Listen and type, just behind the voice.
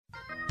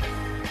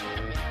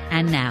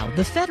And now,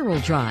 The Federal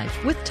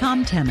Drive with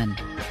Tom Temin.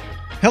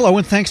 Hello,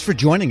 and thanks for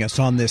joining us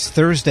on this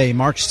Thursday,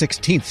 March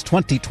 16th,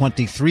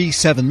 2023,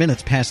 7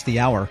 minutes past the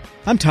hour.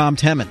 I'm Tom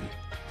Temin.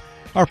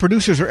 Our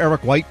producers are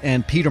Eric White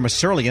and Peter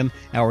Maserlian,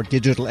 our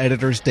digital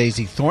editors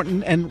Daisy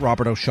Thornton and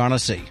Robert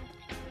O'Shaughnessy.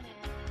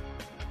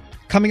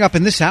 Coming up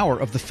in this hour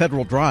of The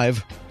Federal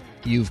Drive,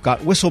 you've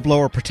got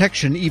whistleblower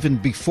protection even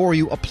before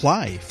you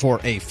apply for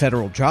a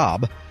federal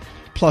job.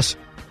 Plus,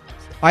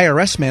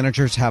 IRS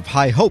managers have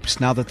high hopes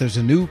now that there's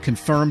a new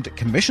confirmed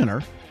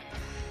commissioner.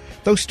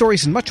 Those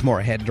stories and much more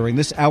ahead during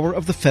this hour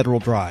of The Federal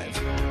Drive.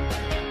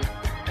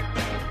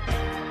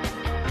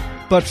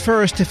 But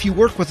first, if you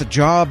work with a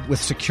job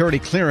with security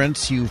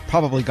clearance, you've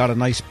probably got a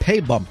nice pay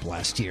bump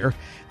last year.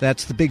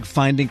 That's the big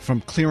finding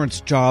from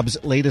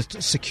ClearanceJobs'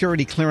 latest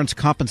security clearance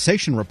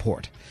compensation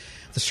report.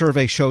 The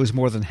survey shows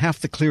more than half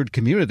the cleared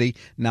community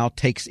now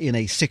takes in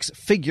a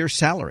six-figure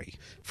salary.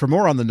 For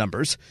more on the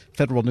numbers,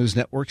 Federal News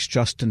Network's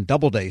Justin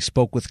Doubleday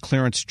spoke with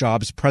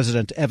ClearanceJobs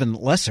President Evan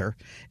Lesser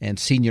and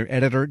Senior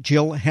Editor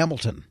Jill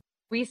Hamilton.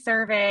 We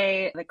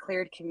survey the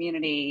cleared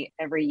community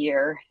every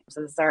year. So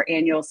this is our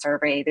annual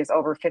survey. There's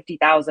over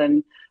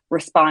 50,000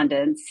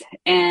 respondents.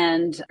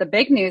 And the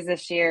big news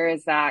this year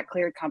is that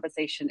cleared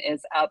compensation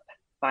is up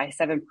by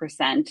 7%.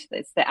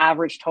 It's the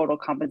average total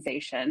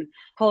compensation,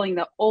 pulling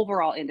the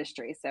overall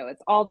industry. So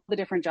it's all the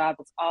different jobs,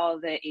 it's all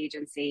the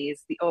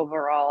agencies. The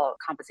overall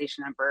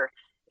compensation number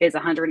is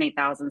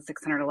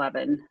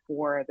 108,611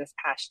 for this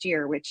past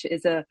year, which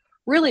is a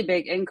really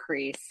big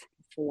increase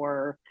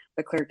for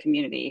the cleared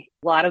community.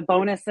 A lot of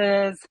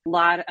bonuses, a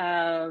lot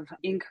of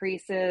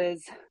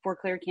increases for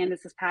cleared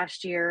candidates this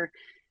past year.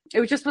 It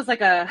was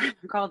like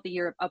call it the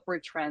year of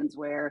upward trends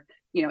where,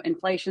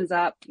 inflation's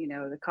up,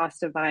 the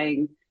cost of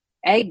buying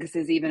eggs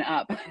is even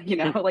up,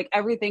 like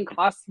everything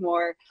costs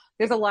more.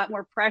 There's a lot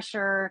more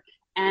pressure,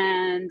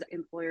 and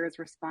employers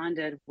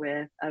responded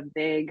with a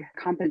big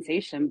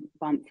compensation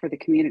bump for the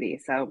community.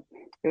 So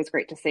it was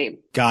great to see.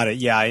 Got it.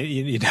 Yeah.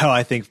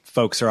 I think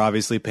folks are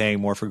obviously paying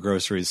more for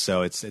groceries.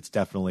 So it's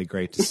definitely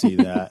great to see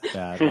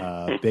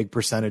that big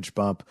percentage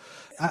bump.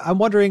 I'm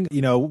wondering,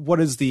 what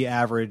does the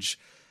average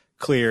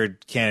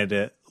cleared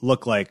candidate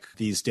look like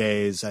these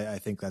days? I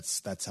think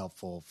that's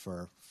helpful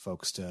for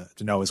folks to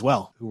know as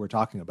well who we're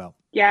talking about.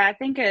 Yeah, I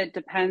think it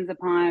depends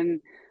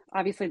upon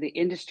obviously the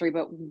industry,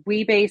 but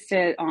we based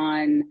it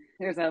on,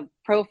 there's a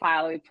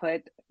profile we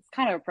put, it's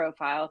kind of a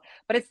profile,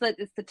 but it's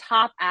the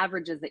top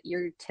averages that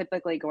you're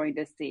typically going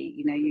to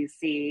see. You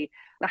see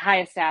the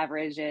highest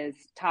average is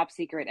top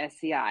secret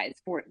SCI.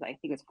 I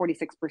think it's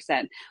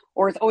 46%,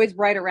 or it's always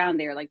right around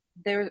there. Like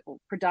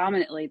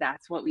predominantly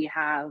that's what we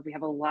have. We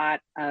have a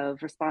lot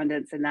of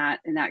respondents in that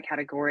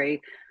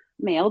category.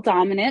 Male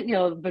dominant,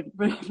 but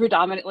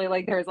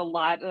predominantly there's a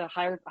lot, the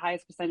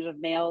highest percentage of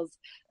males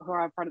who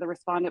are part of the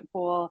respondent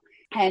pool.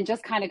 And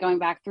just kind of going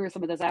back through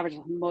some of those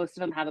averages, most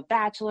of them have a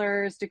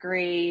bachelor's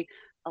degree.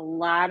 A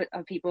lot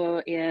of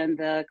people in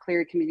the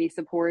cleared community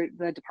support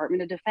the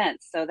Department of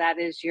Defense. So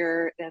that's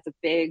a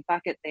big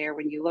bucket there.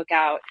 When you look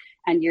out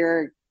and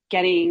you're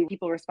getting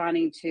people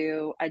responding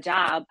to a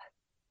job,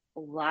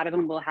 a lot of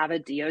them will have a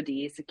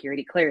DoD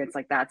security clearance.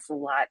 That's a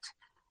lot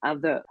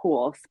of the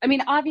pools. I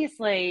mean,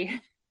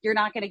 obviously, you're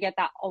not going to get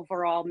that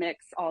overall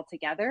mix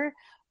altogether,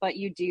 but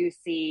you do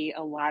see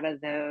a lot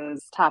of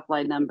those top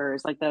line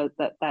numbers,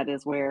 that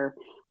is where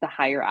the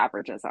higher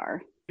averages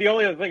are. The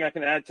only other thing I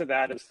can add to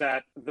that is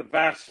that the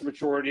vast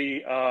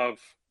majority of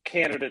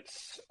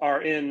candidates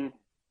are in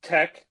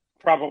tech,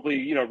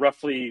 probably,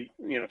 roughly,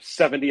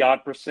 70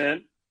 odd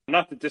percent.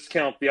 Not to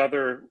discount the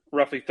other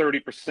roughly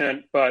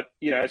 30%, but,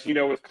 as you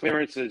know, with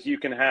clearances, you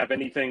can have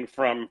anything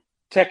from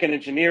tech and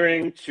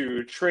engineering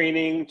to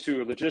training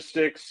to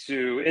logistics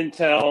to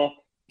intel,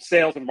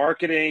 sales and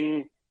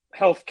marketing,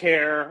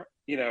 healthcare,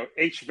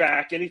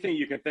 HVAC, anything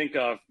you can think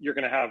of, you're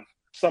going to have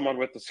someone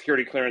with the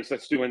security clearance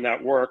that's doing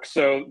that work.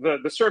 So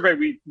the survey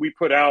we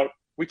put out,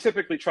 we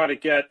typically try to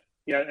get,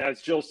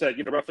 as Jill said,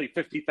 roughly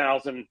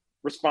 50,000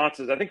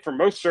 responses. I think for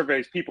most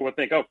surveys, people would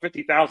think,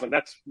 50,000,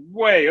 that's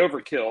way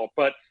overkill.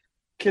 But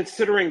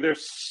considering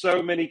there's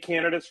so many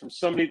candidates from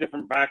so many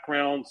different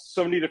backgrounds,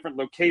 so many different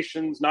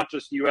locations, not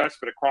just U.S.,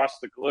 but across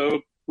the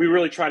globe, we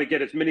really try to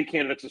get as many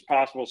candidates as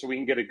possible so we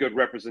can get a good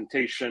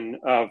representation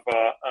of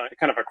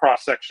kind of a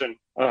cross-section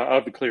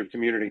of the cleared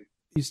community.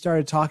 You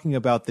started talking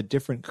about the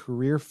different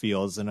career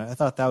fields, and I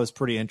thought that was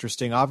pretty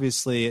interesting.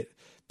 Obviously, it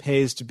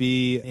pays to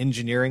be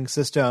engineering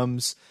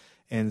systems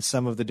and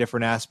some of the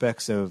different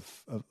aspects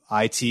of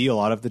IT, a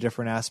lot of the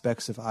different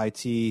aspects of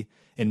IT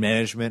and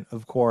management,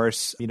 of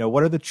course.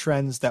 What are the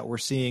trends that we're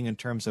seeing in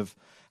terms of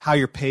how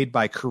you're paid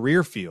by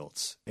career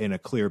fields in a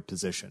cleared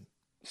position?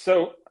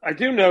 So I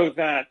do know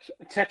that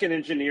tech and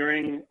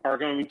engineering are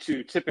going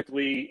to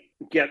typically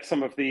get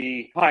some of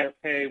the higher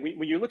pay.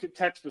 When you look at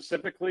tech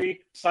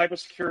specifically,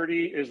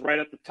 cybersecurity is right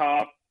at the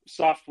top.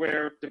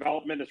 Software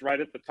development is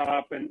right at the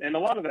top. And a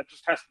lot of that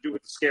just has to do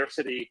with the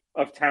scarcity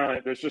of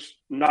talent. There's just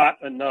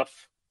not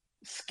enough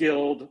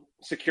skilled,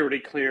 security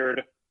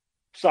cleared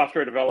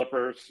software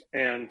developers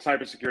and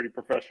cybersecurity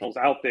professionals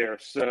out there.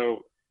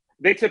 So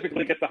they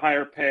typically get the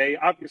higher pay.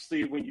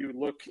 Obviously, when you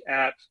look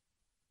at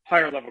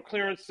higher level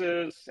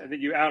clearances and then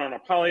you add on a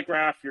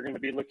polygraph, you're going to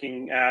be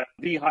looking at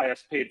the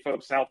highest paid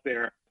folks out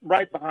there.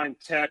 Right behind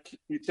tech,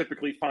 you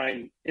typically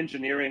find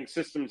engineering,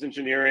 systems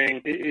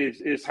engineering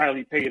is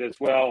highly paid as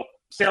well.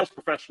 Sales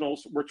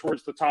professionals were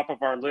towards the top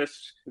of our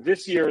list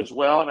this year as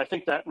well. And I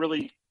think that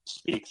really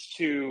speaks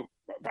to,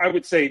 I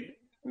would say,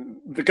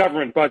 the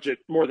government budget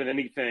more than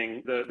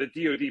anything. The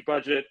DoD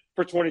budget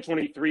for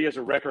 2023 is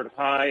a record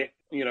high,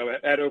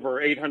 at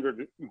over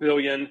 $800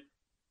 billion.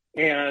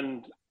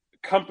 And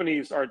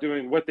companies are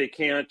doing what they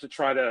can to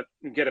try to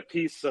get a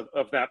piece of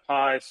that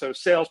pie. So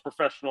sales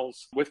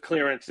professionals with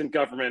clearance in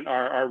government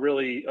are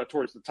really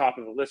towards the top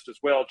of the list as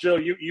well. Jill,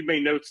 you may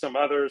note some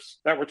others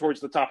that were towards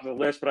the top of the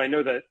list, but I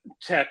know that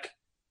tech,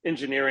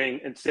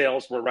 engineering, and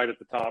sales were right at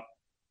the top.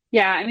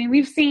 Yeah, I mean,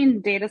 we've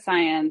seen data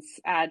science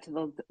add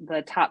to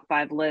the top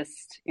 5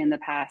 list in the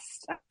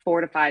past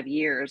 4 to 5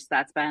 years.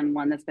 That's been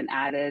one that's been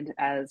added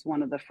as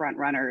one of the front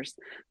runners.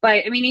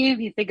 But I mean, even if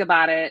you think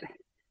about it,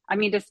 I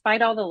mean,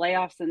 despite all the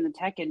layoffs in the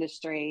tech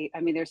industry,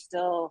 I mean, there's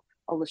still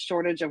a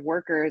shortage of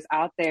workers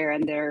out there,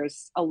 and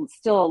there's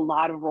still a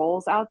lot of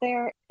roles out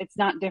there. It's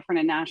not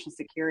different in national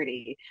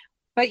security.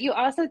 But you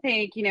also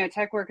think,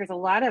 tech workers, a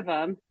lot of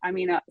them, I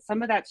mean,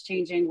 some of that's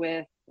changing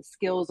with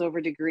skills over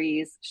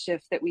degrees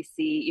shift that we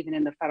see even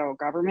in the federal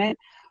government.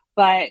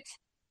 But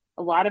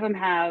a lot of them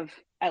have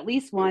at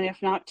least 1, if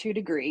not 2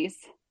 degrees.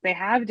 They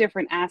have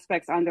different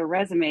aspects on their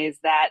resumes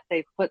that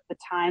they've put the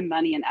time,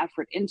 money, and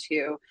effort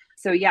into.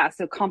 So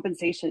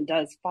compensation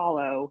does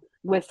follow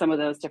with some of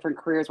those different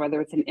careers,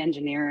 whether it's in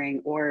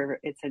engineering or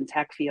it's in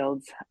tech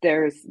fields.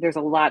 There's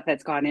a lot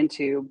that's gone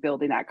into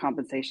building that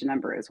compensation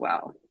number as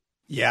well.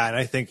 Yeah, and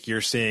I think you're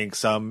seeing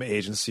some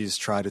agencies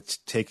try to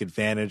take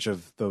advantage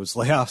of those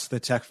layoffs in the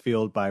tech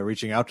field by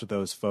reaching out to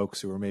those folks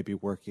who are maybe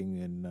working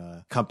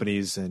in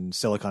companies in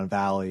Silicon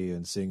Valley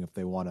and seeing if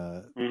they want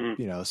to,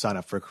 sign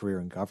up for a career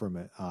in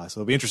government. So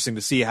it'll be interesting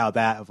to see how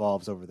that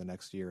evolves over the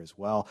next year as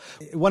well.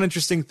 One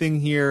interesting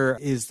thing here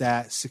is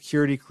that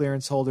security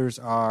clearance holders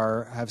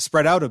have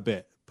spread out a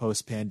bit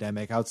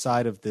post-pandemic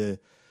outside of the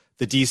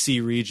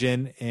DC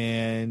region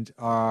and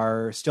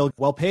are still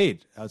well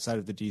paid outside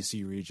of the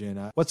DC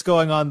region. What's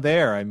going on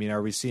there? I mean,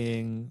 are we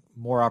seeing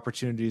more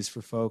opportunities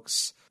for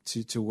folks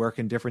to work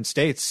in different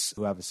states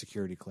who have a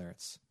security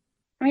clearance?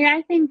 I mean,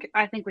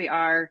 I think we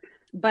are,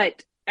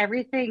 but I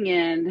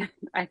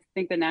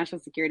think the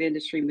national security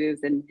industry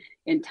moves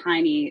in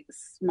tiny,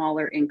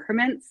 smaller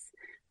increments.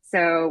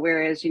 So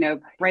whereas,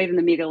 right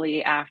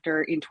immediately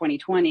after in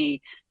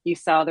 2020, you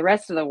saw the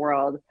rest of the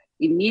world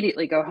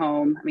immediately go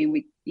home. I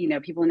mean,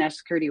 people in national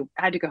security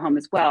had to go home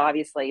as well,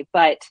 obviously,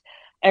 but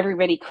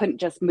everybody couldn't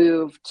just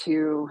move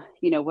to,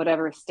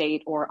 whatever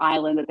state or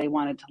island that they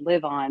wanted to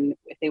live on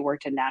if they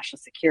worked in national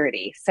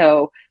security.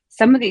 So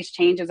some of these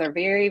changes are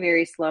very,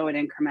 very slow and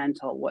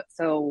incremental.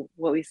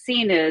 What we've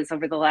seen is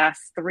over the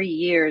last 3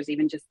 years,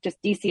 even just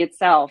DC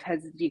itself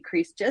has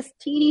decreased just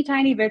teeny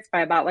tiny bits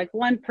by about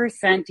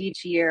 1%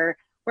 each year,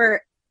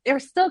 where they're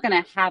still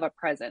going to have a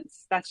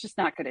presence. That's just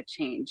not going to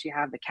change. You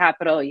have the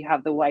Capitol, you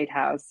have the White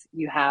House,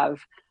 you have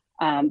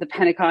the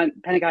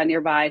Pentagon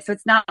nearby. So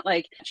it's not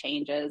like it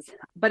changes,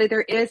 but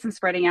there is some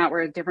spreading out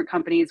where different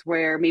companies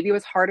where maybe it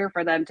was harder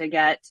for them to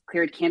get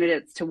cleared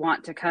candidates to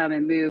want to come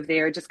and move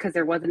there just because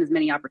there wasn't as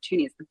many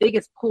opportunities. The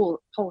biggest pull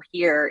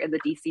here in the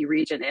DC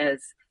region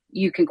is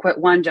you can quit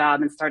one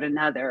job and start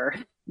another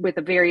with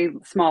a very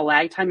small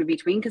lag time in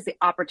between because the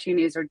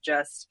opportunities are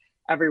just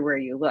everywhere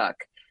you look.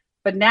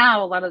 But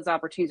now a lot of those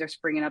opportunities are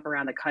springing up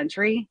around the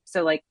country.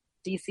 So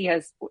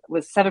DC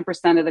was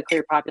 7% of the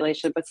cleared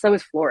population, but so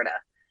is Florida.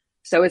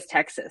 So is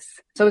Texas.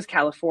 So is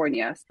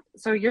California.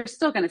 So you're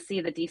still going to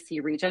see the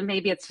DC region.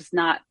 Maybe it's just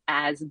not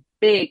as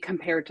big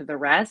compared to the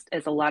rest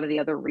as a lot of the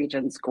other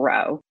regions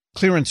grow.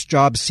 Clearance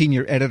Jobs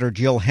senior editor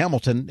Jill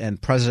Hamilton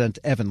and President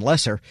Evan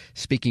Lesser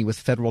speaking with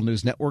Federal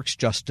News Network's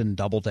Justin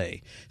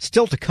Doubleday.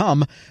 Still to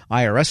come,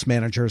 IRS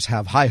managers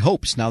have high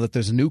hopes now that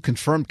there's a new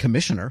confirmed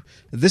commissioner.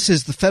 This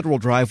is the Federal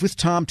Drive with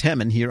Tom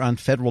Temin here on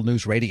Federal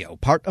News Radio,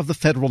 part of the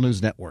Federal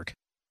News Network.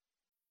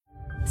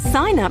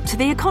 Sign up to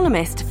The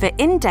Economist for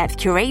in-depth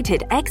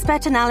curated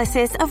expert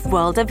analysis of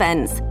world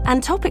events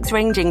and topics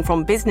ranging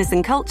from business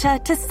and culture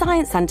to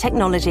science and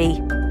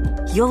technology.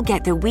 You'll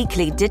get the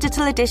weekly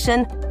digital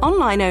edition,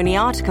 online-only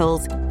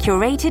articles,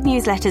 curated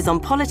newsletters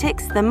on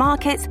politics, the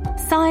markets,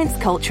 science,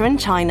 culture and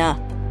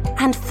China,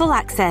 and full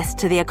access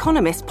to The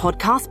Economist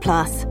Podcast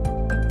Plus.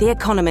 The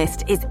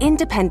Economist is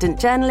independent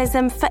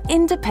journalism for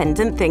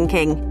independent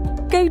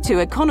thinking. Go to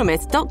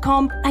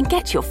economist.com and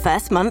get your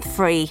first month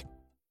free.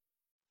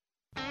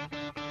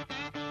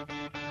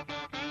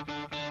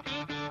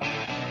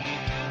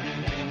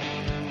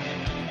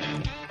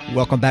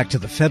 Welcome back to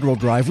the Federal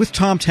Drive with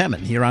Tom Temin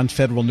here on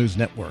Federal News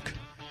Network.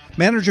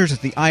 Managers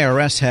at the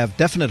IRS have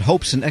definite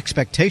hopes and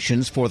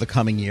expectations for the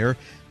coming year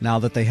now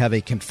that they have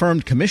a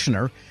confirmed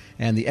commissioner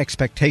and the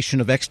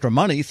expectation of extra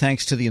money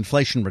thanks to the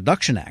Inflation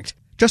Reduction Act.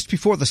 Just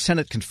before the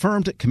Senate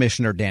confirmed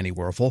Commissioner Danny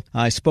Werfel,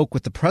 I spoke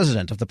with the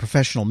president of the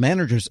Professional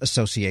Managers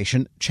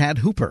Association, Chad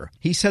Hooper.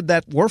 He said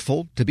that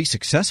Werfel, to be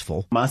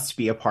successful, must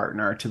be a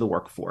partner to the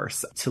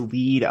workforce to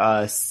lead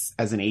us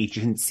as an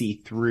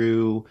agency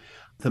through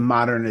the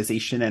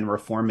modernization and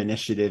reform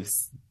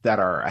initiatives that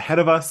are ahead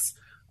of us.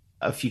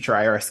 A future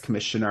IRS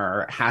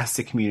commissioner has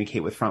to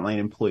communicate with frontline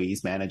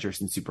employees,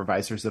 managers, and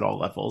supervisors at all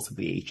levels of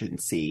the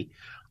agency.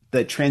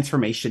 The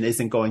transformation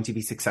isn't going to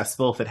be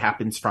successful if it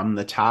happens from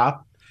the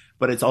top,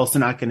 but it's also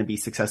not going to be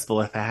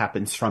successful if it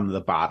happens from the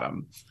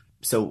bottom.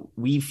 So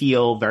we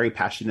feel very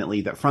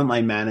passionately that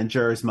frontline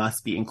managers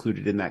must be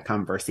included in that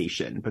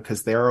conversation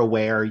because they're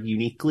aware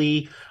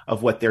uniquely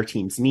of what their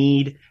teams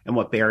need and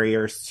what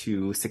barriers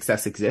to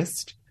success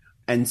exist.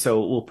 And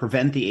so it will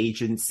prevent the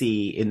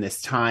agency in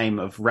this time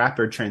of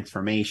rapid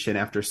transformation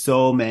after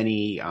so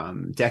many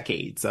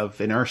decades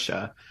of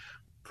inertia,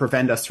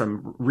 prevent us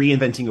from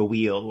reinventing a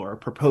wheel or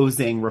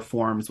proposing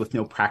reforms with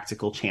no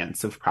practical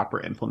chance of proper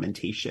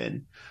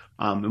implementation.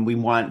 And we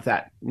want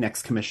that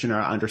next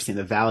commissioner to understand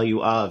the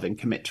value of and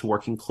commit to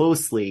working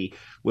closely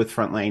with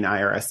frontline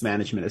IRS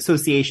management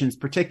associations,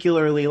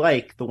 particularly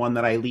like the one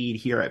that I lead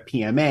here at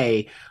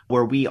PMA,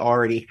 where we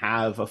already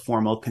have a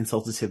formal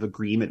consultative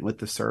agreement with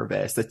the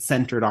service that's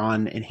centered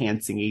on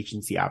enhancing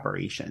agency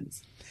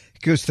operations.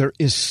 Because there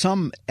is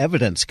some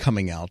evidence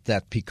coming out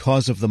that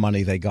because of the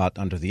money they got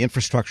under the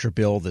infrastructure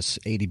bill, this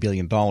 $80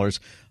 billion,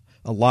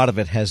 a lot of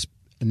it has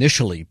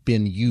initially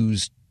been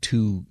used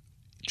to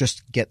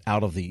just get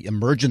out of the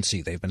emergency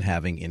they've been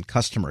having in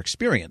customer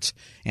experience,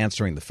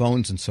 answering the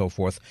phones and so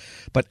forth,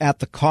 but at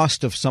the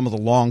cost of some of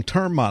the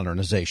long-term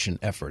modernization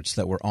efforts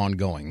that were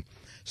ongoing,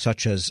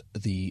 such as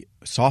the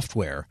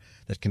software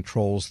that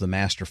controls the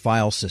master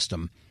file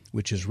system,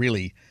 which is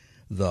really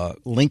the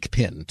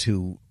linchpin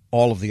to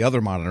all of the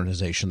other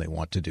modernization they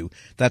want to do.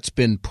 That's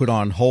been put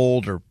on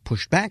hold or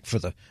pushed back for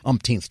the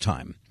umpteenth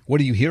time.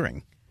 What are you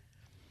hearing?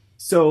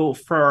 So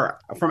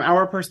from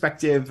our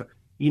perspective,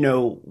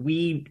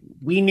 we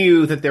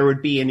knew that there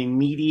would be an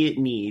immediate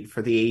need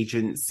for the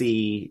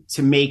agency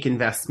to make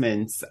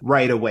investments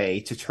right away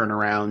to turn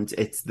around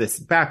this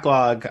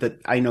backlog that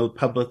I know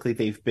publicly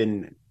they've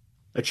been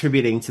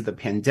attributing to the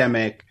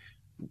pandemic.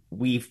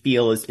 We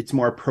feel it's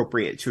more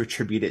appropriate to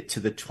attribute it to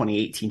the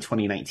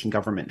 2018-2019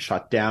 government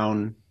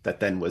shutdown that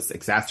then was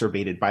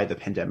exacerbated by the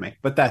pandemic.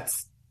 But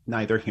that's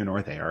neither here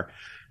nor there.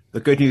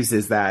 The good news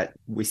is that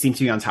we seem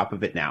to be on top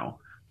of it now.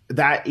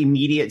 That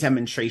immediate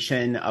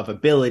demonstration of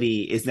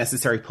ability is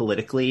necessary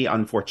politically,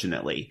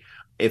 unfortunately.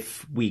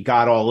 If we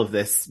got all of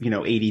this,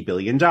 $80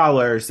 billion,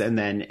 and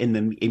then in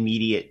the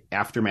immediate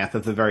aftermath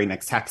of the very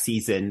next tax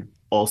season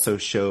also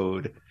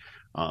showed,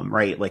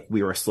 like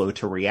we were slow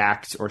to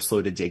react or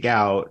slow to dig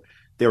out,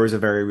 there was a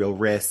very real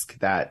risk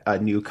that a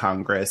new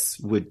Congress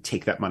would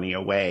take that money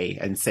away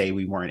and say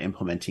we weren't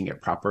implementing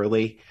it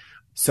properly.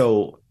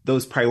 So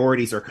those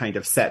priorities are kind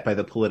of set by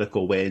the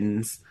political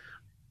winds.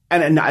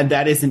 And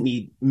that isn't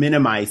me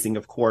minimizing,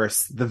 of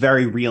course, the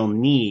very real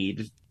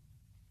need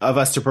of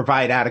us to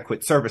provide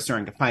adequate service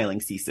during the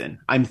filing season.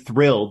 I'm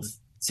thrilled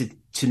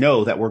to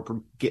know that we're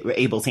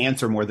able to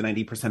answer more than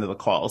 90% of the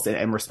calls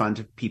and respond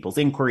to people's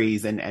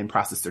inquiries and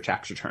process their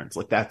tax returns.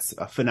 Like, that's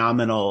a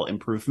phenomenal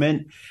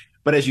improvement.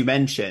 But as you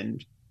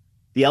mentioned,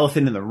 the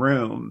elephant in the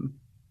room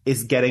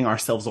is getting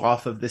ourselves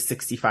off of the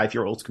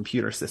 65-year-old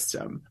computer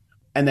system.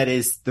 And that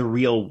is the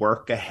real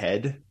work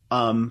ahead.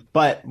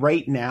 But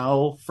right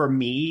now, for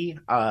me,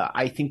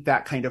 I think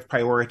that kind of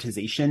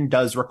prioritization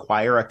does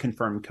require a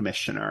confirmed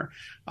commissioner.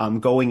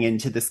 Going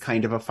into this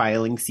kind of a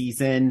filing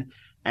season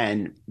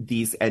and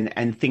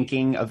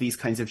thinking of these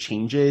kinds of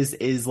changes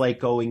is like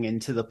going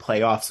into the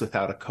playoffs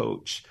without a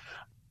coach.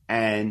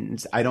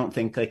 And I don't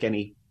think like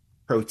any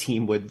pro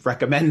team would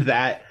recommend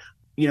that.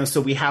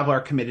 So we have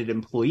our committed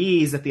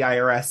employees at the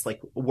IRS,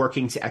 like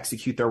working to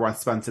execute their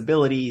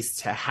responsibilities,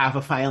 to have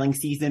a filing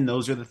season.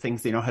 Those are the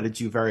things they know how to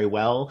do very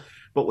well.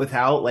 But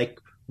without like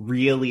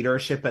real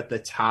leadership at the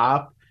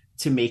top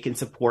to make and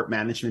support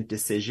management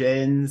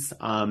decisions,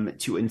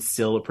 to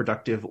instill a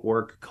productive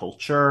org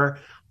culture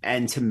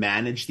and to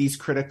manage these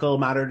critical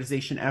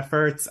modernization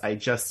efforts, I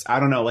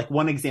don't know. Like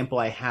one example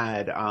I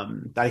had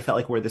that I felt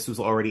like where this was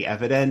already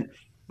evident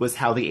was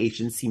how the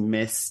agency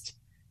missed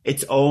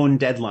its own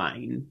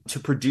deadline to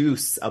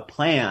produce a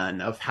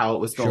plan of how it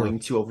was going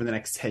to, over the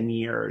next 10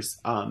 years,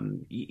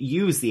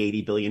 use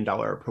the $80 billion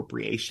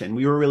appropriation.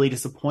 We were really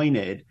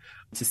disappointed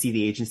to see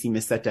the agency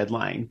miss that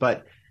deadline,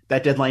 but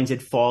that deadline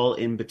did fall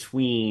in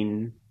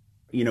between,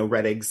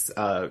 Rettig's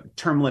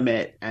term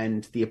limit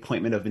and the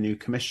appointment of a new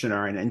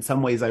commissioner. And in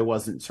some ways I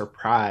wasn't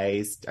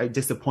surprised. I was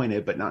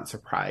disappointed, but not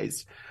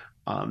surprised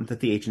that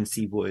the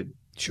agency would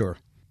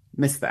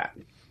miss that.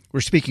 We're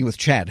speaking with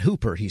Chad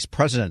Hooper. He's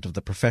president of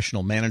the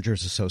Professional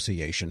Managers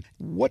Association.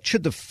 What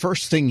should the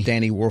first thing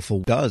Danny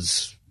Werfel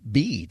does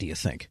be, do you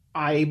think?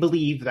 I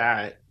believe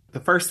that the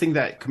first thing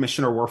that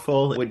Commissioner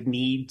Werfel would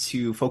need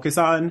to focus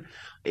on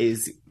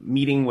is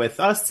meeting with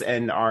us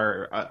and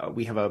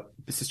we have a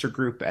sister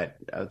group at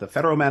the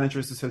Federal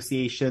Managers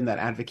Association that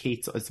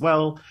advocates as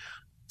well,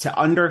 to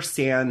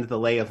understand the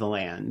lay of the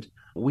land.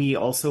 We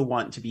also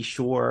want to be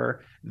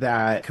sure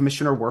that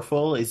Commissioner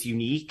Werfel is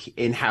unique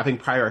in having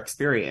prior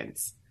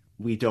experience.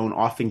 We don't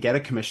often get a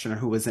commissioner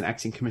who was an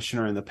acting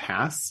commissioner in the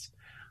past.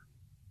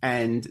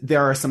 And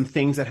there are some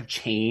things that have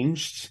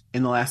changed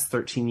in the last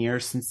 13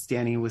 years since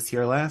Danny was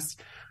here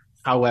last.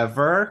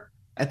 However,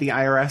 at the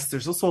IRS,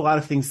 there's also a lot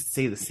of things that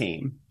stay the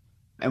same.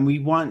 And we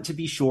want to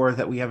be sure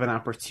that we have an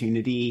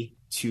opportunity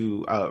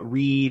to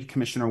read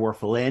Commissioner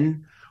Werfel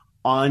in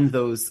on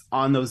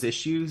those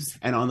issues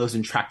and on those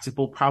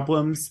intractable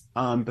problems,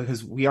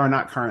 because we are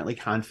not currently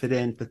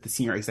confident that the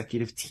senior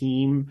executive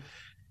team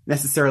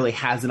necessarily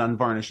has an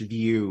unvarnished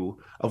view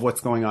of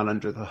what's going on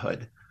under the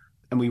hood.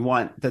 And we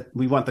want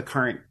the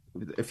current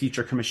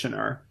future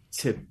commissioner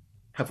to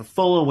have a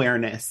full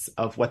awareness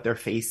of what they're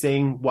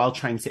facing while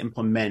trying to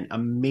implement a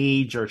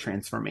major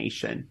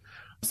transformation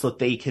so that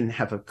they can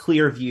have a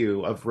clear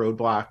view of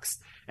roadblocks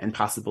and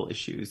possible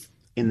issues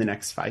in the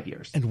next 5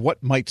 years. And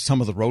what might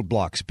some of the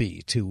roadblocks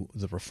be to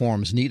the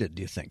reforms needed,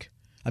 do you think?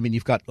 I mean,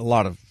 you've got a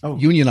lot of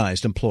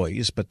unionized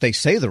employees, but they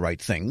say the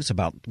right things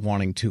about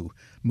wanting to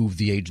move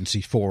the agency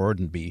forward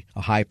and be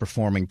a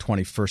high-performing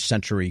 21st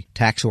century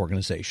tax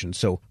organization.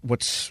 So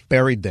what's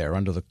buried there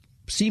under the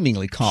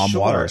seemingly calm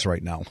waters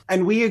right now?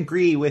 And we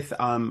agree with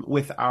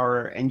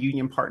our and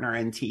union partner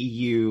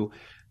NTEU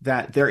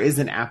that there is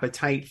an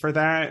appetite for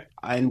that.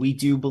 And we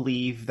do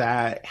believe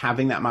that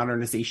having that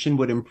modernization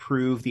would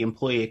improve the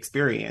employee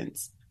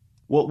experience.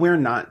 What we're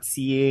not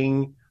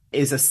seeing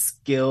is a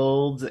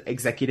skilled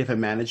executive and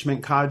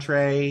management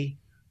cadre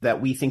that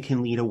we think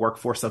can lead a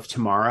workforce of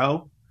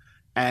tomorrow.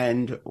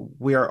 And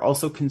we're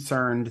also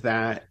concerned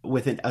that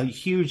with a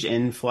huge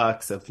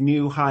influx of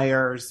new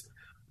hires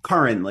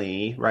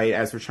currently, right,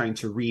 as we're trying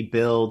to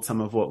rebuild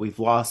some of what we've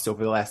lost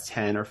over the last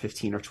 10 or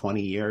 15 or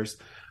 20 years,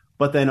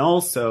 but then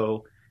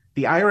also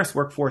the IRS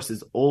workforce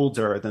is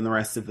older than the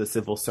rest of the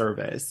civil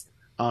service.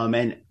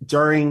 And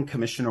during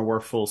Commissioner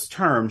Werfel's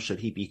term, should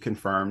he be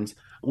confirmed,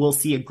 we'll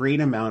see a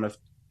great amount of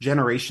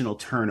generational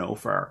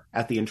turnover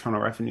at the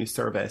Internal Revenue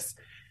Service.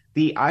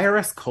 The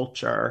IRS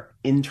culture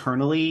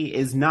internally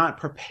is not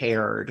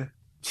prepared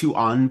to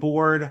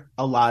onboard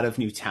a lot of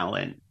new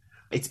talent.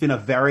 It's been a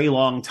very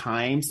long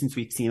time since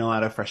we've seen a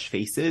lot of fresh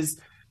faces.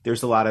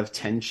 There's a lot of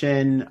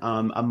tension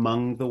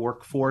among the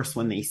workforce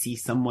when they see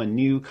someone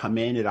new come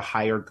in at a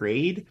higher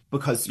grade,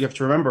 because you have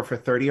to remember for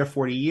 30 or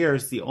 40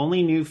 years, the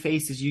only new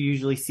faces you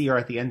usually see are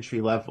at the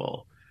entry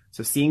level.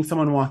 So seeing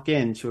someone walk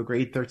into a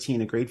grade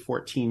 13, a grade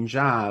 14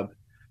 job,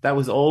 that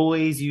was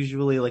always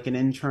usually like an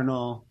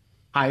internal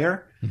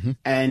hire. Mm-hmm.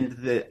 And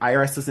the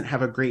IRS doesn't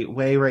have a great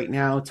way right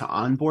now to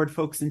onboard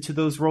folks into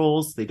those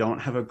roles. They don't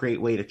have a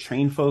great way to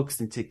train folks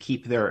and to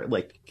keep their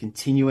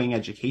continuing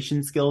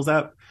education skills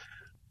up.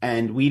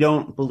 And we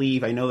don't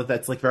believe, I know that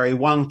that's very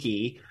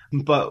wonky,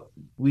 but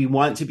we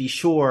want to be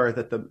sure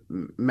that the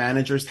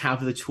managers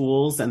have the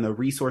tools and the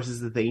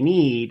resources that they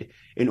need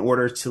in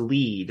order to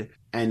lead.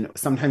 And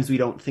sometimes we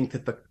don't think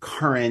that the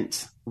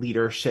current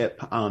leadership,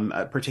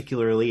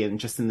 particularly in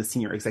the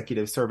senior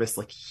executive service,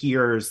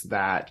 hears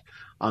that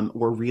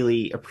or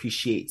really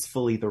appreciates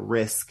fully the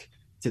risk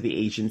to the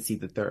agency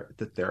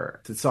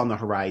that's on the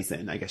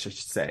horizon, I guess I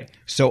should say.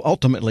 So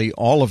ultimately,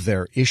 all of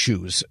their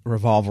issues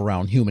revolve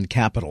around human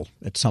capital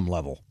at some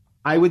level.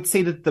 I would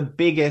say that the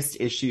biggest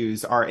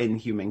issues are in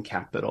human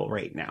capital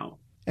right now.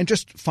 And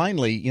just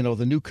finally,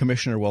 the new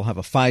commissioner will have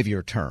a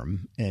 5-year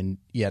term, and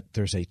yet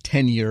there's a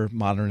 10-year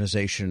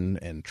modernization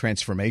and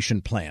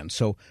transformation plan.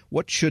 So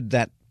what should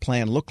that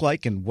plan look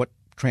like, and what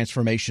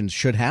transformations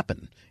should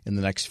happen in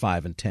the next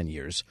 5 and 10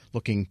 years,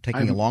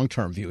 taking a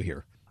long-term view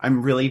here?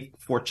 I'm really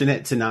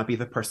fortunate to not be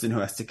the person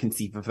who has to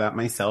conceive of that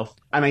myself.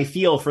 And I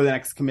feel for the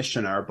next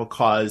commissioner,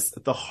 because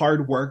the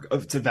hard work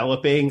of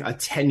developing a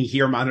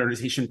 10-year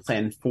modernization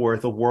plan for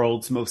the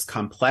world's most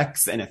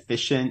complex and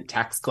efficient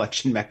tax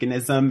collection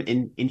mechanism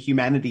in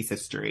humanity's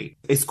history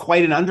is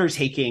quite an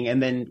undertaking.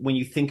 And then when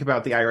you think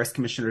about the IRS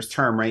commissioner's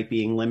term, right,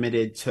 being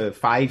limited to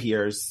 5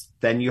 years,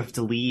 then you have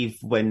to leave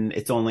when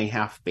it's only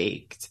half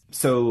baked.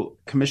 So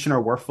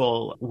Commissioner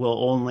Werfel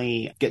will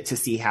only get to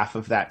see half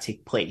of that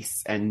take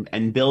place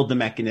and build the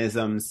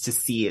mechanisms to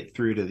see it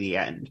through to the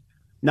end.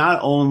 Not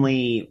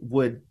only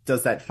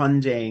does that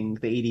funding,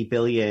 the $80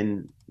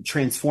 billion,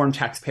 transform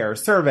taxpayer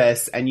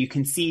service, and you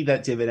can see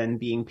that dividend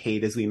being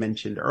paid, as we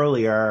mentioned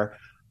earlier,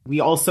 we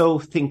also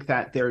think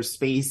that there's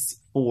space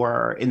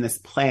for, in this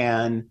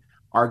plan,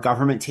 our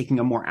government taking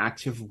a more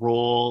active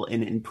role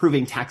in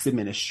improving tax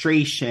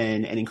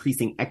administration and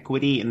increasing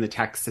equity in the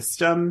tax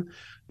system.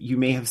 You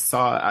may have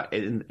saw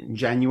in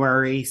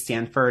January,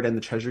 Stanford and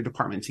the Treasury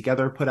Department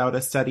together put out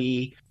a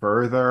study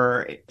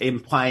further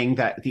implying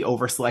that the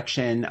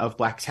overselection of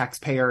Black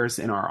taxpayers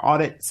in our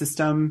audit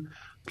system.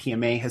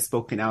 PMA has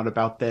spoken out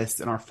about this,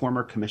 and our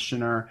former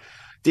commissioner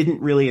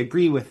didn't really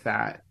agree with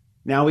that.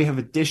 Now we have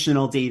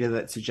additional data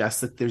that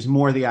suggests that there's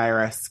more the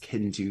IRS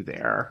can do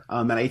there.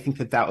 And I think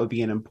that would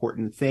be an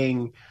important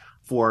thing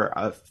for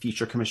a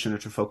future commissioner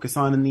to focus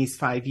on in these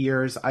 5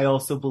 years. I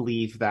also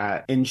believe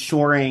that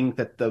ensuring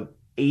that the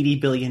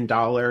 $80 billion,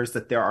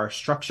 that there are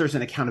structures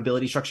and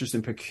accountability structures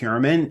in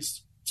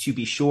procurement to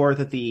be sure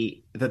that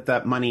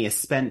that money is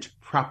spent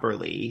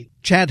properly.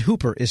 Chad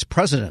Hooper is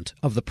president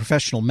of the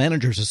Professional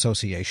Managers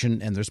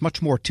Association, and there's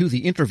much more to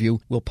the interview.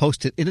 We'll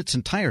post it in its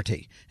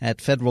entirety at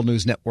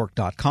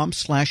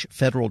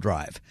federalnewsnetwork.com/Federal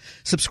Drive.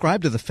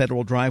 Subscribe to the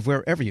Federal Drive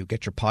wherever you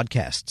get your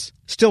podcasts.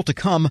 Still to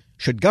come,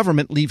 should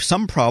government leave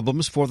some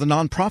problems for the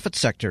nonprofit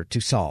sector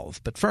to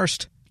solve? But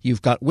first,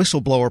 you've got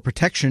whistleblower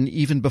protection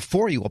even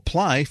before you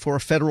apply for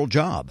a federal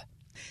job.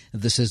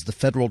 This is the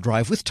Federal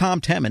Drive with Tom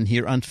Temin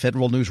here on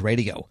Federal News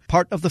Radio,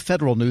 part of the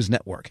Federal News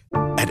Network.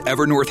 At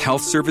Evernorth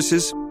Health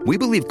Services, we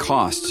believe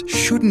costs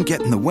shouldn't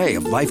get in the way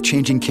of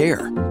life-changing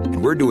care,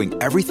 and we're doing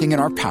everything in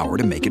our power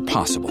to make it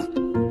possible.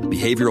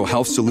 Behavioral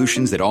health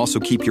solutions that also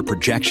keep your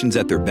projections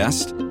at their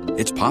best?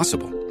 It's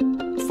possible.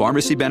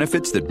 Pharmacy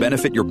benefits that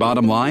benefit your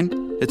bottom line?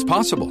 It's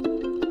possible.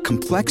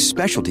 Complex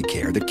specialty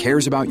care that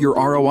cares about your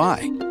ROI?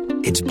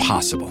 It's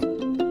possible.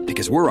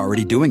 Because we're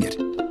already doing it.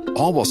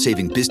 All while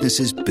saving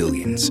businesses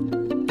billions.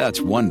 That's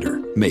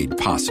Wonder made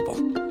possible.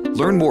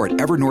 Learn more at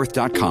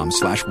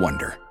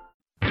evernorth.com/wonder.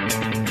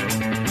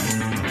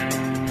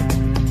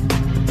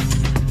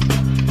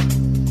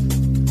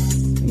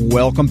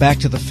 Welcome back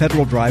to the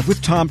Federal Drive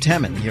with Tom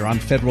Temin here on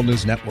Federal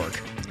News Network.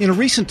 In a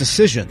recent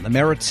decision, the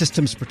Merit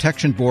Systems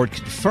Protection Board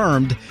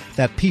confirmed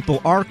that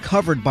people are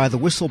covered by the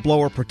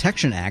Whistleblower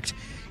Protection Act,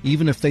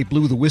 even if they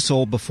blew the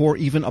whistle before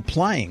even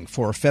applying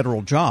for a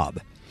federal job.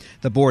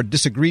 The board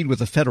disagreed with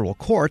the federal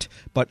court,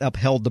 but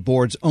upheld the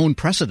board's own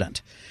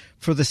precedent.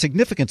 For the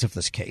significance of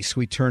this case,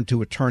 we turn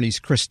to attorneys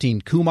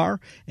Christine Kumar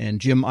and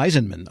Jim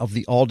Eisenman of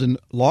the Alden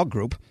Law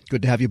Group.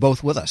 Good to have you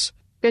both with us.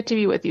 Good to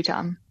be with you,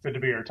 Tom. Good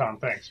to be here, Tom.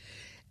 Thanks.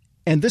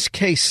 And this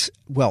case,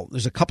 well,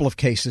 there's a couple of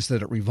cases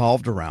that it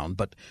revolved around,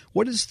 but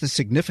what is the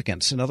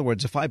significance? In other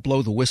words, if I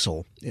blow the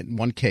whistle, in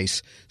one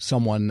case,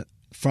 someone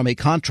from a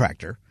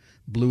contractor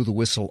blew the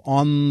whistle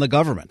on the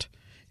government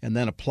and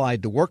then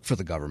applied to work for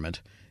the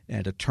government,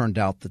 and it turned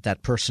out that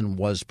that person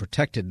was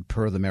protected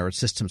per the Merit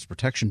Systems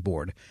Protection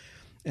Board.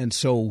 And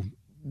so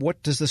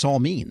what does this all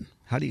mean?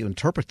 How do you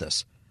interpret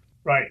this?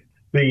 Right.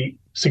 The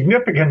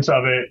significance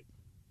of it,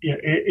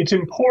 it's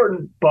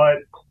important, but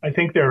I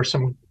think there are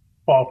some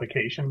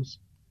qualifications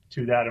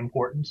to that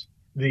importance.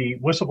 The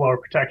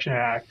Whistleblower Protection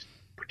Act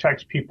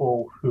protects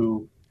people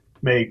who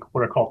make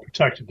what are called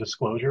protected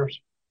disclosures.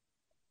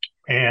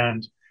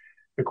 And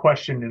the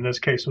question in this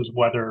case was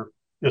whether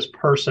this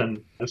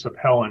person, this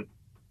appellant,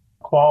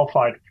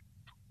 qualified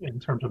in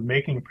terms of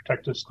making a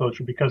protected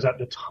disclosure, because at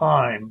the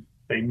time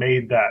they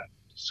made that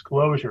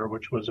disclosure,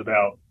 which was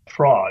about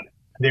fraud,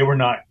 they were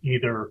not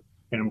either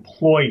an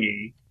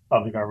employee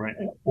of the government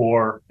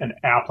or an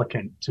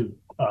applicant to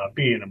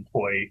be an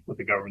employee with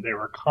the government. They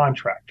were a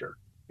contractor.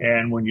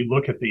 And when you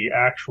look at the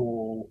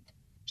actual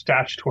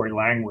statutory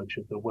language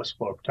of the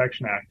Whistleblower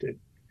Protection Act, in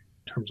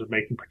terms of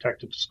making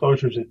protected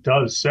disclosures, it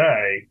does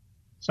say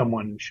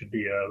someone should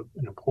be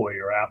an employee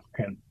or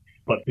applicant.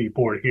 But the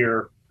board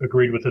here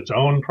agreed with its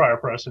own prior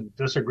precedent,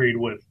 disagreed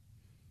with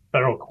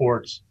federal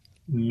court's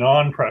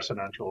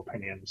non-precedential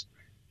opinions,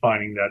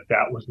 finding that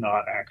that was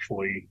not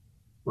actually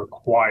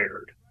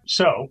required.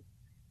 So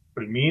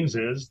what it means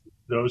is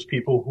those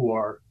people who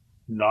are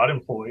not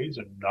employees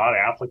and not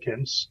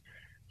applicants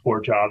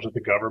for jobs with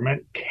the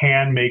government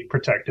can make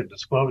protected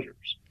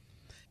disclosures.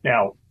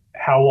 Now,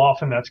 how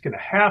often that's going to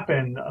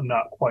happen, I'm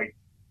not quite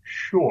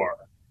sure,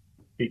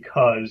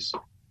 because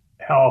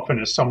how often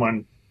is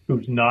someone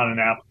who's not an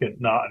applicant,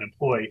 not an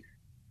employee,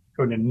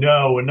 going to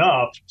know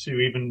enough to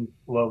even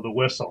blow the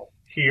whistle?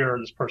 Here,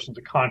 this person's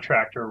a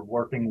contractor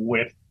working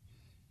with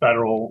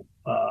federal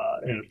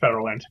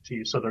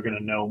entities, so they're going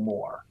to know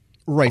more.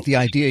 Right. The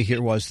idea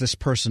here was this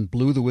person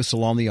blew the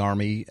whistle on the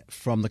Army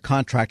from the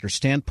contractor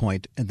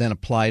standpoint and then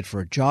applied for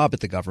a job at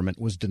the government,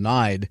 was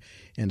denied,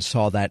 and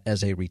saw that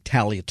as a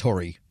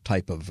retaliatory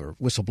type of or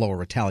whistleblower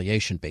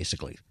retaliation,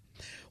 basically.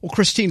 Well,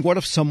 Christine, what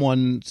if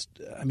someone,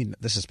 I mean,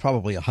 this is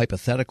probably a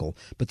hypothetical,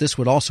 but this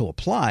would also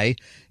apply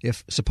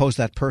if, suppose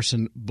that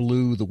person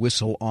blew the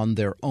whistle on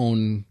their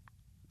own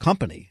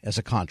company as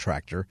a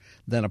contractor,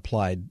 then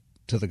applied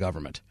to the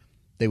government.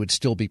 They would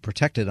still be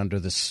protected under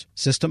this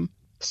system?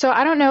 So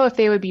I don't know if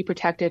they would be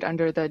protected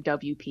under the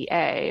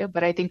WPA,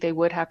 but I think they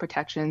would have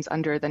protections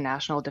under the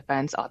National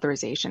Defense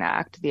Authorization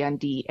Act, the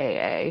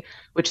NDAA,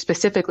 which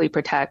specifically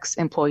protects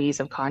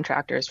employees of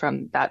contractors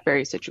from that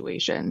very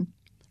situation.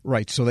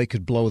 Right. So they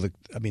could blow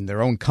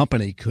their own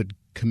company could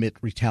commit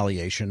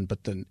retaliation,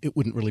 but then it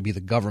wouldn't really be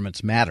the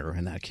government's matter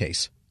in that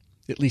case,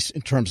 at least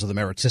in terms of the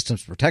Merit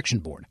Systems Protection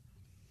Board.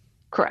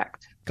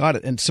 Correct. Got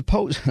it. And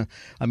suppose,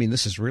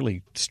 this is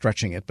really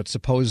stretching it, but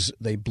suppose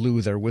they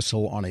blew their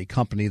whistle on a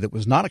company that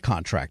was not a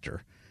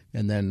contractor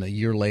and then a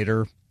year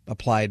later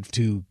applied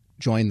to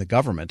join the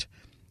government,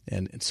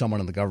 and someone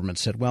in the government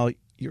said, well,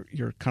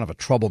 you're kind of a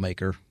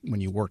troublemaker when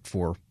you worked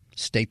for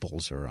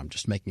Staples, or I'm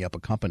just making up a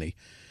company.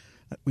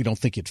 We don't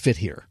think you'd fit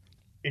here.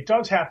 It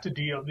does have to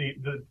deal,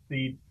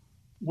 the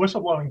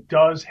whistleblowing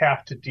does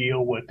have to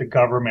deal with the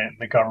government and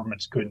the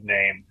government's good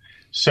name.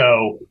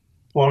 So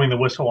blowing the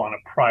whistle on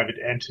a private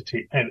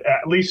entity, and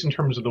at least in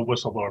terms of the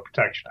Whistleblower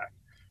Protection Act.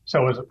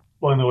 So as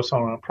blowing the whistle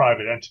on a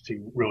private entity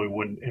really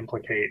wouldn't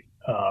implicate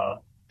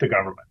the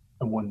government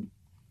and wouldn't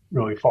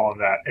really fall in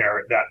that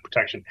area, that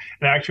protection.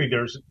 And actually,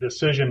 there's a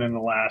decision in the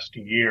last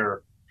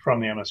year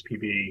from the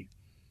MSPB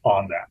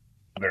on that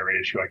very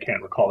issue. I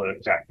can't recall the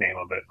exact name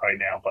of it right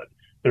now, but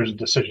there's a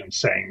decision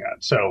saying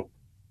that. So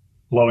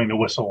blowing the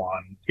whistle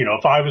on,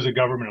 if I was a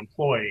government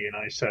employee and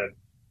I said,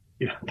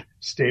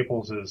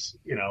 Staples is,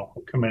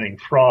 committing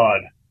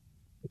fraud,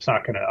 I'm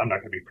not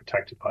going to be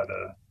protected by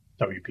the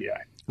WPA.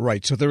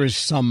 Right. So there is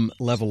some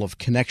level of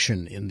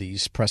connection in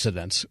these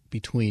precedents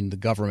between the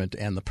government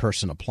and the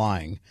person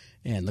applying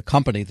and the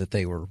company that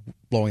they were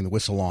blowing the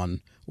whistle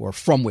on or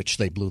from which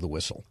they blew the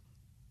whistle.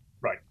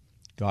 Right.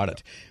 Got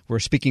it. We're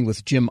speaking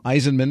with Jim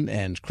Eisenman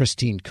and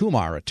Christine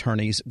Kumar,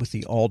 attorneys with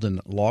the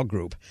Alden Law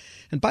Group.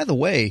 And by the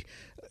way,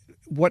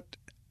 what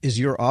is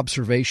your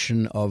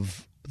observation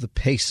of the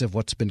pace of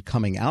what's been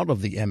coming out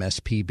of the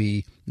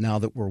MSPB now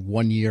that we're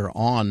 1 year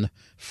on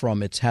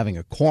from its having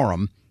a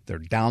quorum? They're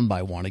down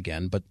by one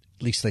again, but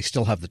at least they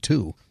still have the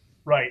two.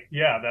 Right.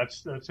 Yeah,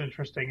 that's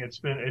interesting.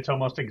 It's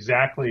almost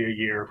exactly a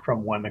year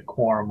from when the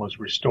quorum was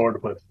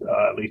restored with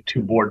at least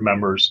two board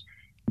members,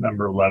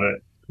 Member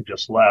Levitt, who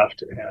just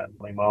left, and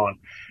Limon.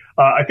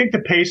 I think the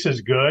pace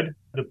is good.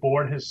 The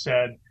board has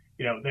said,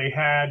 they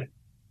had,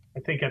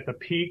 I think at the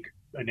peak,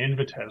 an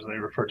inventory, as they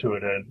refer to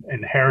it, an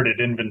inherited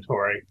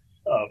inventory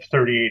of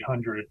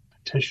 3,800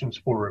 petitions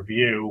for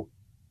review.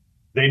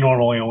 They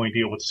normally only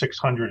deal with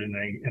 600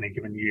 in a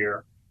given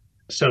year.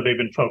 So they've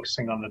been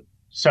focusing on the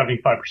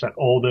 75%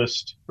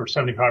 oldest, or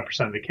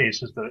 75% of the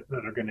cases that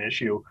are going to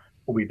issue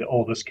will be the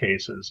oldest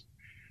cases.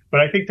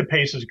 But I think the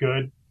pace is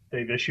good.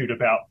 They've issued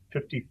about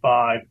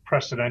 55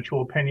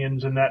 precedential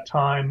opinions in that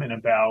time and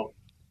about,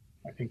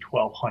 I think,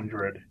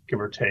 1,200,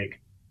 give or take,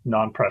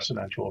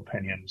 non-precedential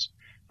opinions.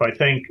 So I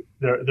think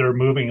they're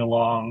moving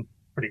along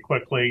pretty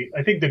quickly.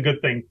 I think the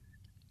good thing,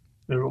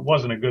 there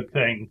wasn't a good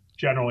thing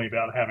generally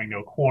about having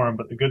no quorum,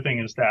 but the good thing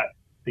is that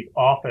the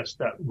office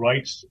that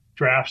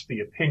drafts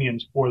the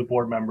opinions for the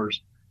board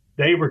members,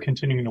 they were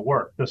continuing to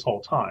work this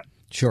whole time.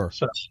 Sure.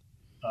 So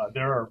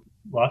there are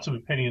lots of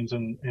opinions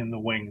in the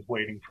wings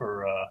waiting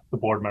for the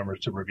board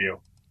members to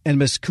review. And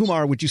Ms.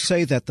 Kumar, would you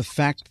say that the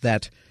fact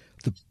that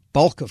the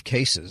bulk of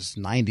cases,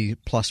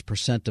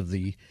 90+% of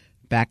the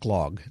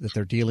backlog that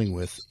they're dealing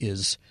with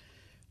is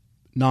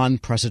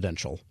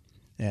non-precedential,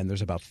 and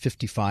there's about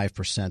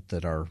 55%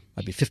 that are,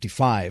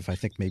 55, I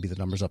think maybe the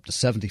number's up to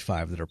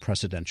 75 that are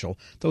precedential.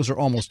 Those are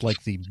almost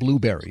like the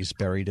blueberries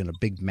buried in a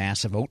big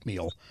mass of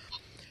oatmeal.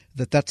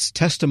 That's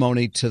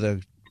testimony to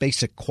the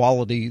basic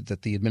quality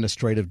that the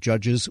administrative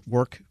judges'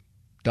 work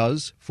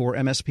does for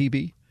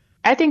MSPB?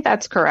 I think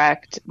that's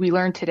correct. We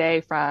learned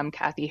today from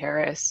Kathy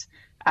Harris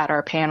at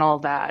our panel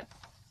that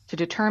to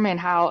determine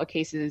how a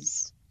case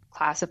is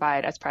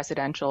classified as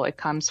precedential, it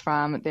comes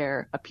from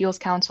their appeals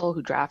counsel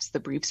who drafts the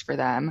briefs for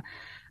them,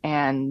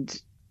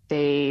 and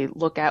they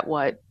look at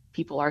what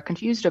people are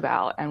confused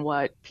about and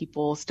what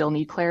people still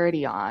need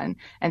clarity on.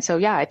 And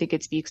so, I think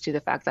it speaks to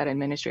the fact that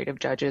administrative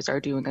judges are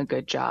doing a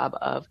good job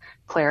of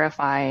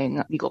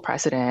clarifying legal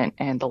precedent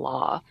and the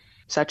law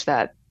such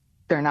that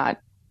they're not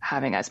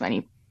having as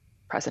many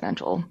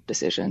precedential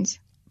decisions.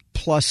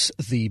 Plus,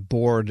 the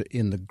board,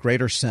 in the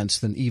greater sense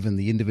than even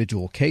the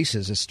individual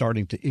cases, is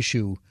starting to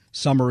issue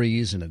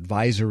summaries and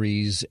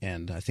advisories,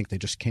 and I think they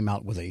just came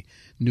out with a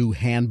new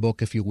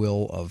handbook, if you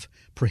will, of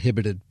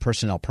prohibited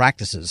personnel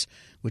practices,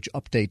 which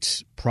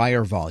updates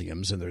prior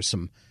volumes, and there's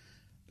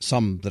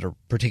some that are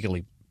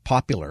particularly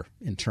popular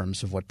in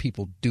terms of what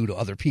people do to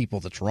other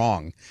people that's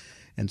wrong.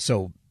 And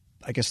so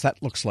I guess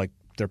that looks like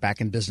they're back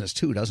in business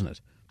too, doesn't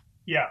it?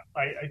 Yeah,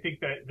 I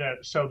think that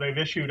so they've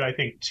issued, I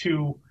think,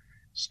 2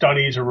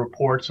 studies or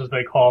reports, as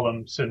they call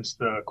them, since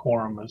the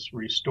quorum was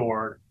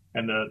restored.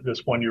 And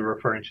this one you're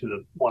referring to,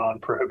 the one on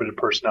prohibited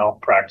personnel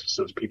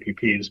practices,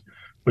 PPPs,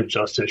 was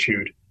just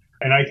issued.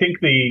 And I think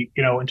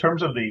in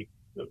terms of the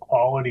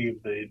quality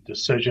of the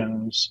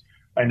decisions,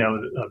 I know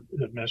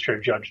the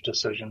administrative judge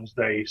decisions,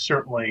 they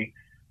certainly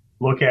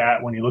look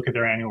at, when you look at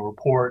their annual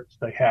reports,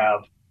 they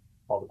have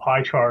all the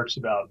pie charts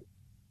about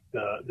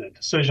the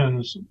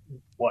decisions,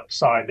 what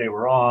side they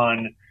were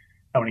on,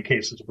 how many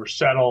cases were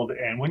settled.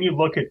 And when you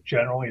look at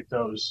generally at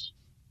those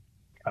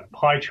kind of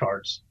pie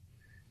charts,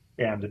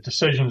 and the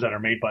decisions that are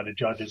made by the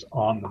judges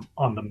on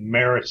the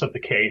merits of the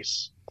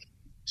case,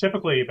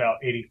 typically about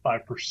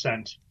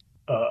 85%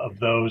 of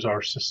those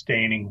are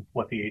sustaining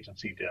what the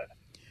agency did.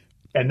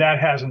 And that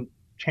hasn't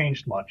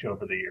changed much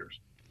over the years.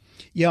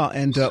 Yeah,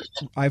 and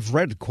I've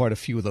read quite a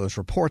few of those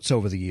reports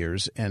over the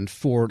years, and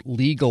for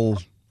legal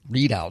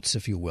readouts,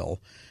 if you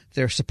will,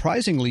 they're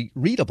surprisingly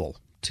readable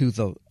to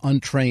the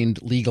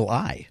untrained legal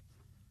eye.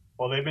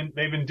 Well, they've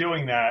been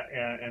doing that,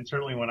 and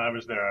certainly when I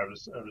was there, I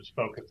was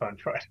focused on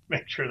trying to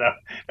make sure that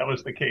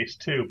was the case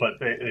too. But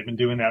they've been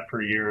doing that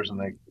for years, and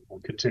they will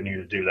continue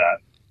to do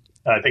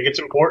that. I think it's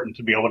important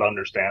to be able to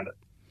understand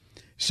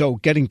it. So,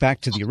 getting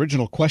back to the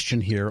original question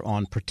here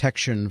on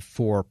protection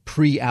for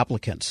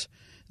pre-applicants,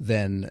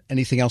 then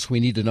anything else we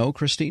need to know,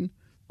 Christine?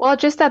 Well,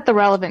 just that the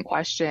relevant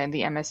question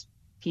the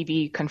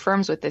MSPB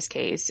confirms with this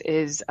case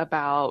is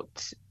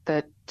about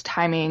the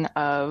timing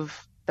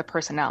of the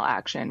personnel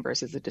action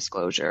versus the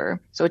disclosure.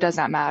 So it does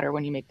not matter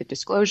when you make the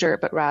disclosure,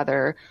 but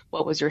rather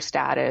what was your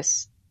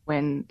status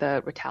when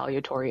the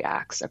retaliatory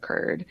acts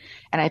occurred.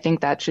 And I think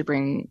that should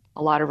bring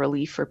a lot of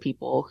relief for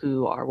people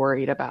who are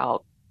worried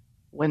about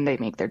when they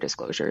make their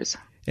disclosures.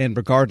 And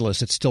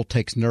regardless, it still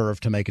takes nerve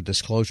to make a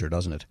disclosure,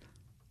 doesn't it?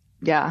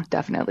 Yeah,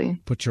 definitely.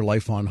 Put your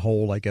life on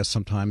hold, I guess,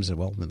 sometimes.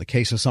 Well, in the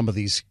case of some of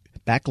these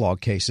backlog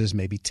cases,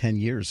 maybe 10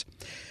 years.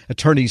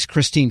 Attorneys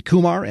Christine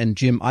Kumar and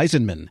Jim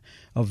Eisenman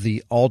of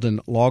the Alden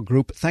Law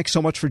Group, thanks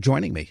so much for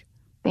joining me.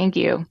 Thank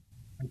you.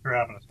 Thanks for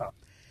having us, Tom.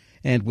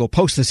 And we'll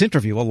post this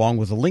interview along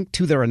with a link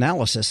to their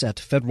analysis at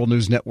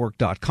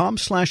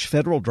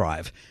federalnewsnetwork.com/Federal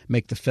Drive.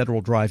 Make the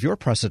Federal Drive your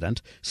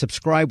precedent.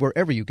 Subscribe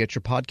wherever you get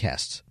your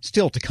podcasts.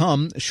 Still to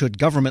come, should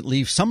government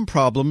leave some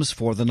problems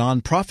for the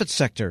nonprofit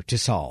sector to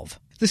solve?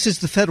 This is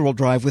the Federal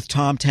Drive with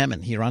Tom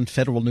Temin here on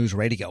Federal News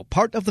Radio,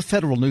 part of the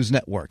Federal News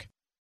Network.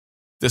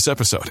 This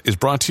episode is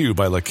brought to you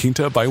by La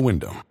Quinta by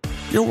Wyndham.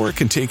 Your work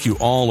can take you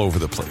all over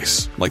the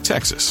place, like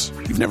Texas.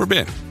 You've never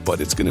been,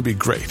 but it's going to be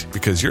great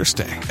because you're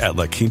staying at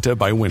La Quinta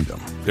by Wyndham.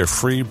 Their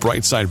free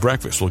Bright Side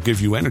breakfast will give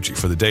you energy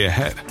for the day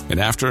ahead. And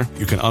after,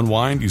 you can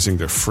unwind using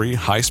their free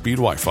high-speed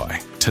Wi-Fi.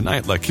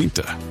 Tonight, La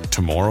Quinta.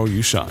 Tomorrow,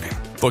 you shine.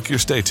 Book your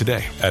stay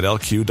today at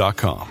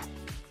lq.com.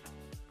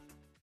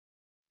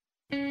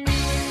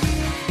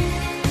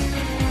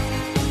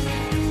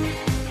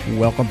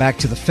 Welcome back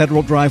to the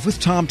Federal Drive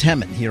with Tom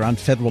Temin here on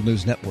Federal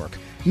News Network.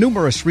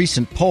 Numerous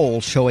recent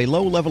polls show a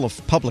low level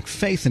of public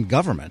faith in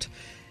government.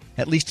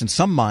 At least in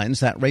some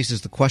minds, that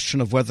raises the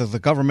question of whether the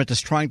government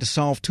is trying to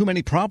solve too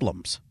many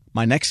problems.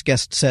 My next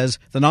guest says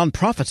the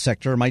nonprofit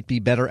sector might be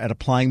better at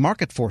applying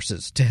market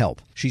forces to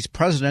help. She's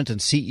president and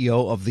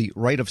CEO of the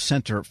Right of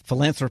Center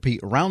Philanthropy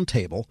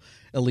Roundtable,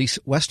 Elise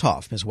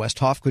Westhoff. Ms.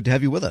 Westhoff, good to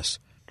have you with us.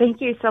 Thank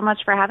you so much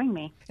for having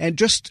me. And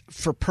just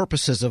for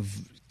purposes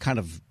of kind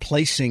of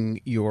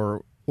placing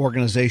your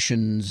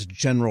organization's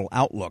general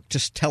outlook,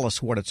 just tell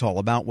us what it's all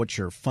about, what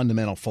your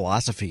fundamental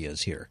philosophy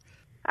is here.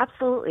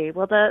 Absolutely.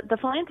 Well, the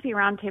Philanthropy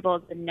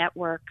Roundtable is a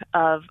network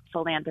of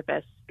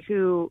philanthropists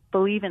who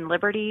believe in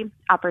liberty,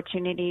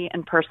 opportunity,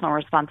 and personal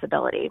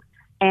responsibility.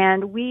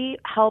 And we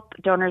help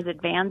donors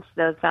advance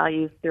those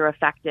values through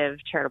effective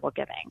charitable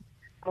giving.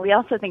 We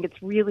also think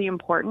it's really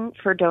important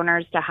for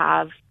donors to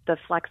have the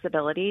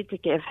flexibility to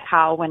give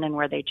how, when, and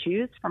where they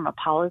choose from a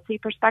policy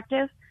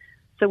perspective.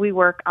 So we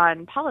work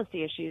on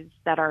policy issues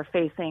that are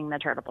facing the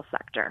charitable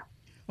sector.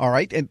 All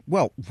right. And,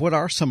 well, what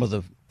are some of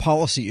the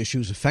policy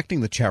issues affecting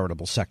the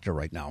charitable sector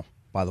right now,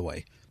 by the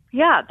way?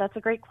 Yeah, that's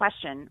a great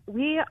question.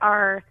 We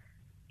are,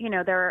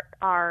 there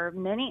are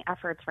many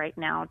efforts right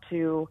now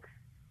to,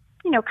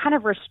 kind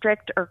of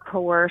restrict or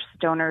coerce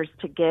donors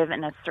to give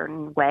in a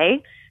certain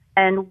way.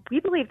 And we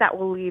believe that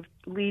will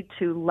lead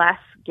to less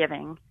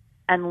giving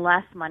and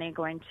less money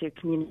going to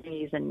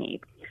communities in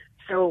need.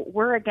 So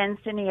we're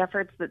against any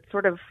efforts that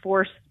sort of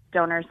force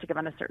donors to give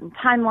on a certain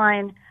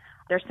timeline.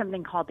 There's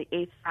something called the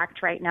ACE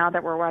Act right now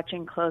that we're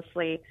watching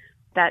closely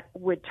that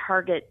would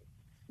target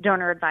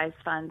donor-advised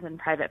funds and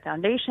private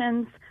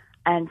foundations.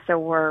 And so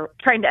we're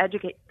trying to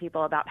educate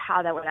people about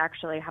how that would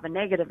actually have a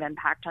negative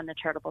impact on the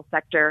charitable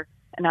sector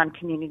and on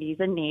communities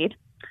in need.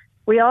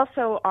 We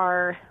also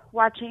are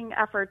watching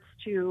efforts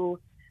to,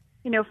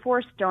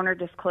 force donor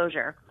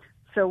disclosure.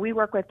 So we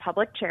work with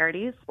public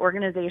charities,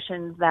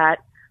 organizations that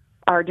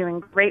are doing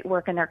great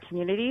work in their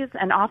communities,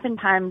 and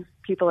oftentimes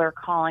people are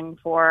calling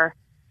for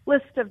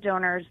lists of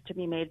donors to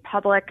be made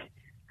public.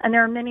 And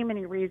there are many,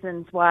 many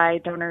reasons why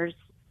donors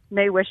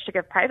may wish to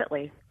give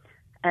privately.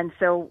 And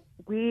so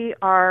we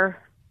are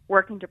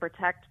working to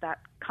protect that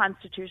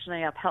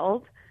constitutionally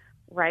upheld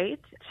right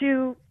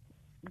to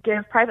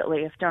give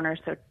privately if donors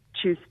so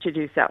choose to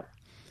do so.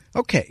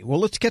 Okay, well,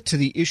 let's get to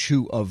the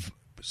issue of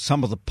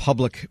some of the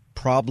public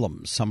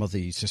problems, some of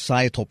the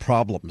societal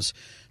problems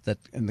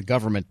and the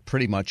government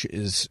pretty much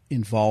is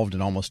involved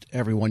in almost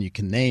everyone you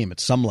can name at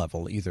some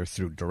level, either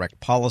through direct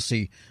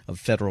policy of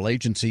federal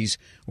agencies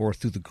or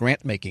through the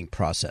grant-making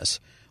process,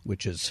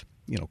 which is,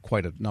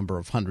 quite a number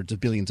of hundreds of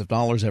billions of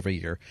dollars every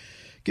year.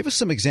 Give us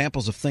some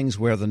examples of things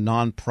where the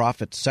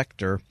nonprofit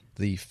sector,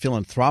 the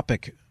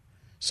philanthropic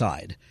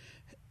side,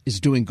 is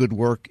doing good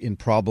work in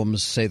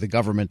problems, say, the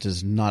government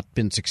has not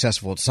been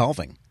successful at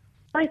solving.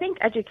 I think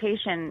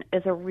education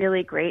is a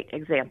really great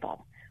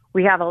example.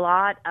 We have a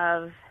lot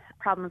of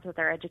problems with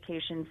our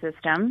education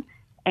system.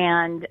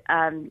 And,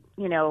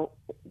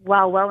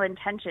 while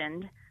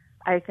well-intentioned,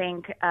 I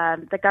think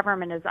the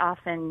government is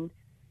often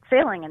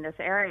failing in this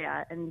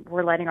area, and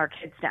we're letting our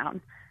kids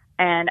down.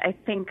 And I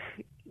think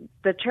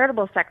the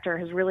charitable sector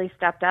has really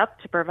stepped up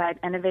to provide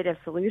innovative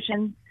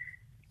solutions.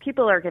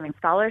 People are giving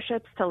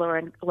scholarships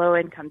to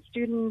low-income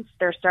students.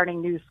 They're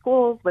starting new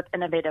schools with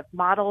innovative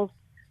models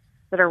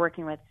that are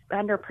working with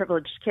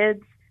underprivileged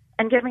kids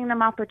and giving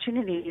them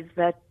opportunities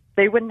that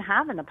they wouldn't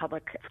have in the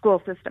public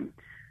school system.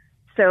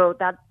 So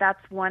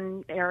that's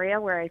one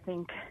area where I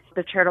think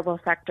the charitable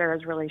sector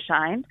has really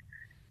shined.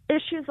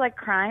 Issues like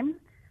crime,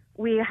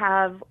 we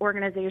have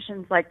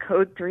organizations like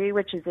Code 3,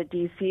 which is a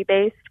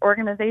DC-based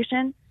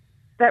organization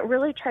that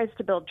really tries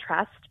to build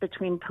trust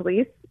between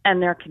police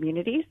and their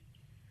communities.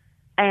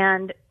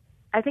 And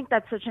I think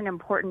that's such an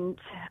important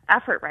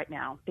effort right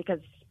now because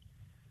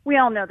we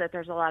all know that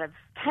there's a lot of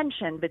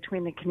tension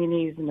between the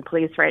communities and the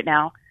police right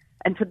now.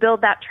 And to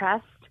build that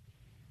trust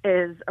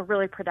is a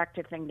really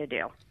productive thing to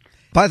do.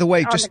 By the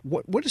way, just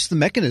what is the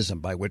mechanism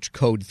by which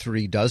Code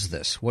 3 does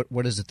this?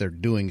 What is it they're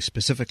doing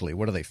specifically?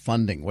 What are they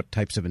funding? What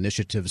types of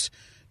initiatives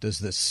does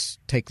this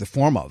take the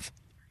form of?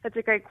 That's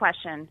a great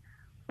question.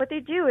 What they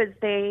do is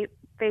they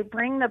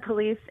bring the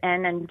police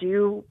in and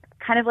do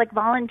kind of like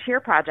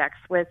volunteer projects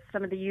with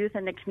some of the youth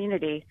in the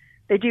community.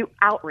 They do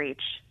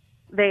outreach.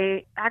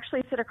 They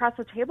actually sit across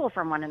the table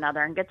from one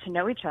another and get to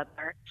know each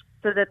other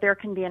so that there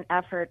can be an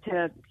effort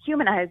to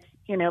humanize,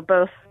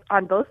 both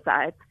on both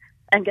sides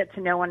and get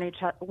to know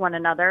one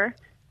another.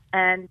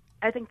 And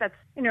I think that's,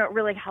 it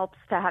really helps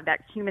to have that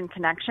human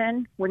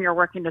connection when you're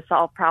working to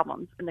solve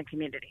problems in the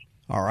community.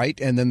 All right.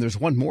 And then there's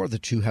one more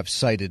that you have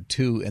cited,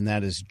 too, and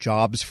that is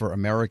Jobs for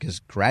America's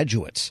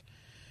Graduates,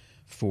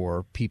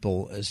 for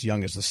people as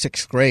young as the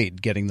 6th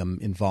grade, getting them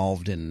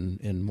involved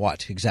in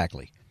what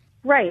exactly?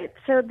 Right.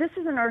 So this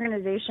is an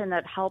organization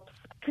that helps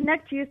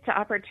connect youth to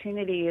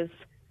opportunities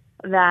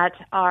that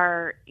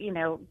are,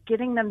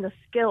 getting them the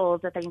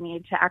skills that they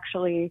need to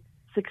actually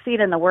succeed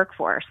in the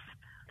workforce.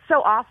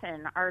 So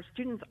often our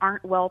students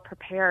aren't well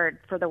prepared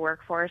for the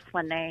workforce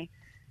when they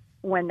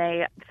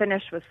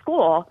finish with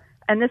school.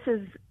 And this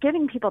is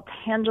giving people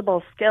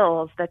tangible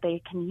skills that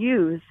they can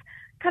use,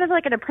 kind of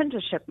like an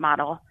apprenticeship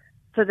model,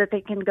 so that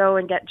they can go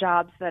and get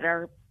jobs that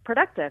are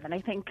productive. And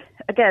I think,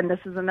 again, this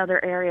is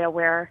another area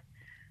where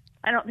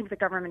I don't think the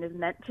government is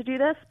meant to do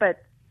this,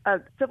 but a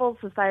civil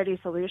society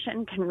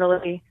solution can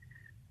really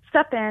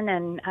step in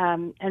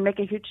and make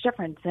a huge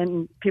difference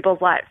in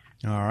people's lives.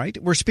 All right.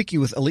 We're speaking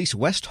with Elise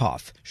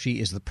Westhoff. She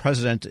is the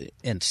president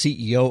and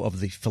CEO of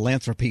the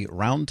Philanthropy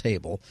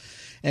Roundtable.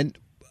 And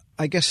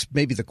I guess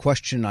maybe the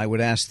question I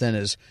would ask then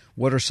is,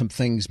 what are some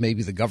things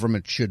maybe the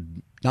government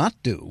should not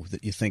do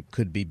that you think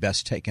could be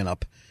best taken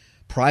up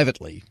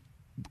privately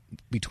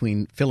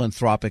between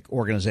philanthropic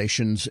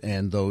organizations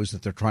and those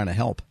that they're trying to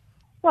help?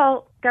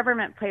 Well,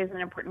 government plays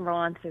an important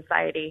role in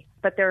society,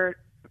 but there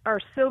are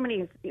so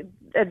many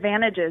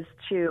advantages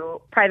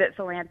to private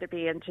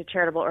philanthropy and to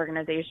charitable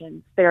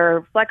organizations.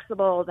 They're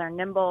flexible, they're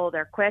nimble,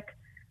 they're quick.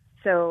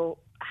 So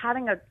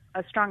having a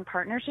strong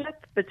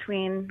partnership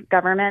between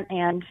government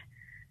and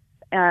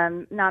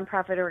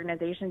nonprofit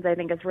organizations, I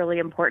think, is really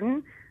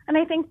important. And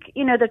I think,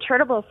 the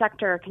charitable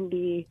sector can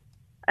be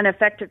an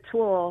effective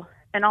tool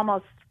in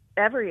almost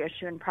every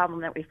issue and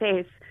problem that we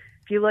face.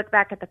 If you look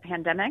back at the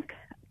pandemic,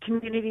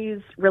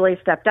 communities really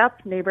stepped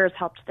up. Neighbors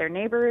helped their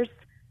neighbors.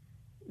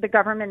 The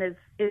government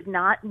is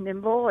not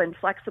nimble and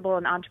flexible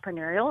and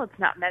entrepreneurial. It's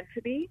not meant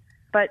to be,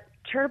 but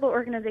charitable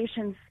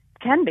organizations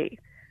can be.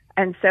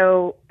 And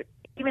so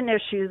even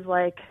issues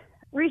like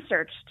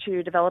research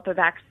to develop a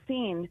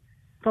vaccine,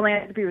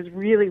 philanthropy was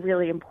really,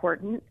 really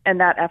important in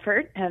that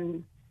effort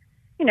and,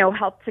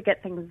 helped to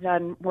get things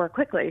done more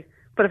quickly.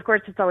 But of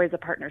course, it's always a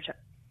partnership.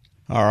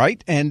 All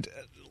right. And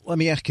let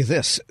me ask you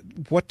this.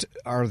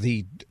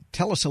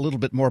 Tell us a little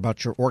bit more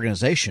about your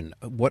organization.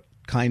 What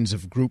kinds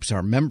of groups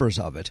are members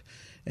of it?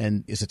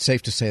 And is it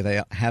safe to say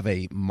they have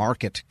a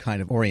market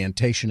kind of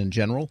orientation in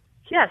general?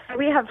 Yes.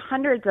 We have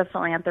hundreds of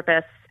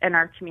philanthropists in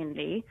our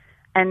community,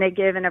 and they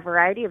give in a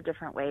variety of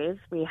different ways.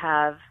 We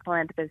have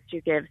philanthropists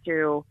who give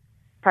through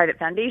private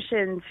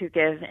foundations, who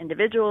give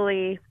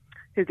individually,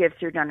 who give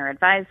through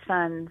donor-advised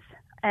funds,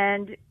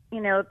 and,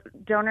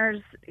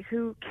 donors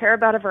who care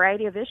about a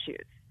variety of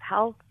issues,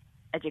 health,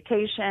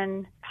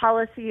 education,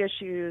 policy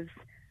issues.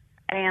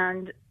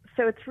 And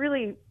so it's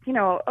really,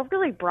 a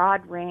really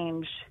broad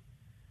range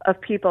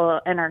of people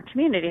in our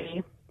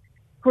community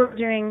who are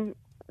doing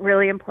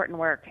really important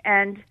work.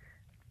 And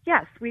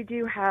yes, we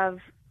do have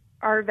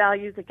our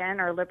values, again,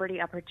 our liberty,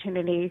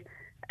 opportunity,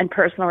 and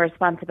personal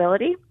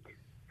responsibility.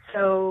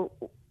 So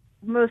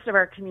most of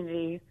our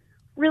community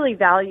really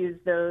values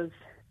those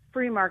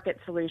free market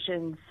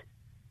solutions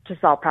to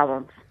solve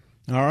problems.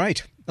 All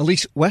right.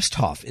 Elise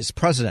Westhoff is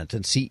president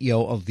and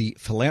CEO of the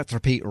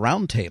Philanthropy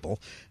Roundtable.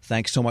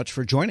 Thanks so much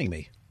for joining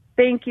me.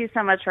 Thank you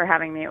so much for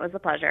having me. It was a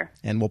pleasure.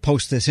 And we'll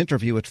post this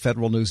interview at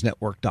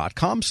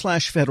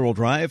federalnewsnetwork.com/Federal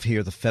Drive.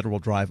 Hear the Federal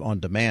Drive on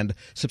demand.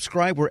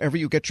 Subscribe wherever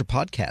you get your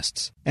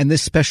podcasts. And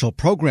this special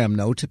program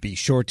note, be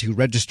sure to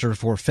register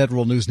for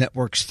Federal News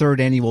Network's 3rd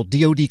annual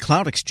DoD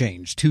Cloud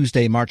Exchange,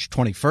 Tuesday, March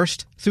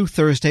 21st through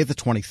Thursday, the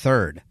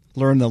 23rd.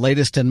 Learn the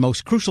latest and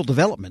most crucial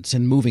developments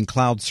in moving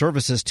cloud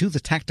services to the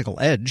tactical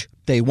edge.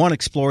 Day 1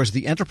 explores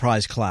the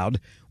enterprise cloud,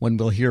 when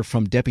we'll hear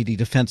from Deputy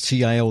Defense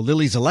CIO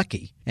Lily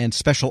Zalecki and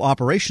Special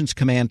Operations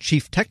Command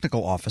Chief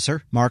Technical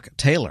Officer Mark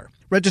Taylor.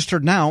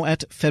 Registered now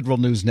at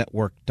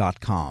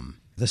federalnewsnetwork.com.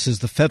 This is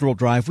the Federal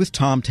Drive with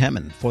Tom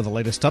Temin. For the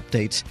latest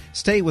updates,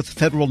 stay with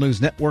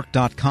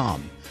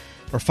federalnewsnetwork.com.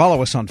 or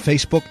follow us on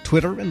Facebook,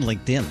 Twitter, and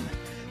LinkedIn.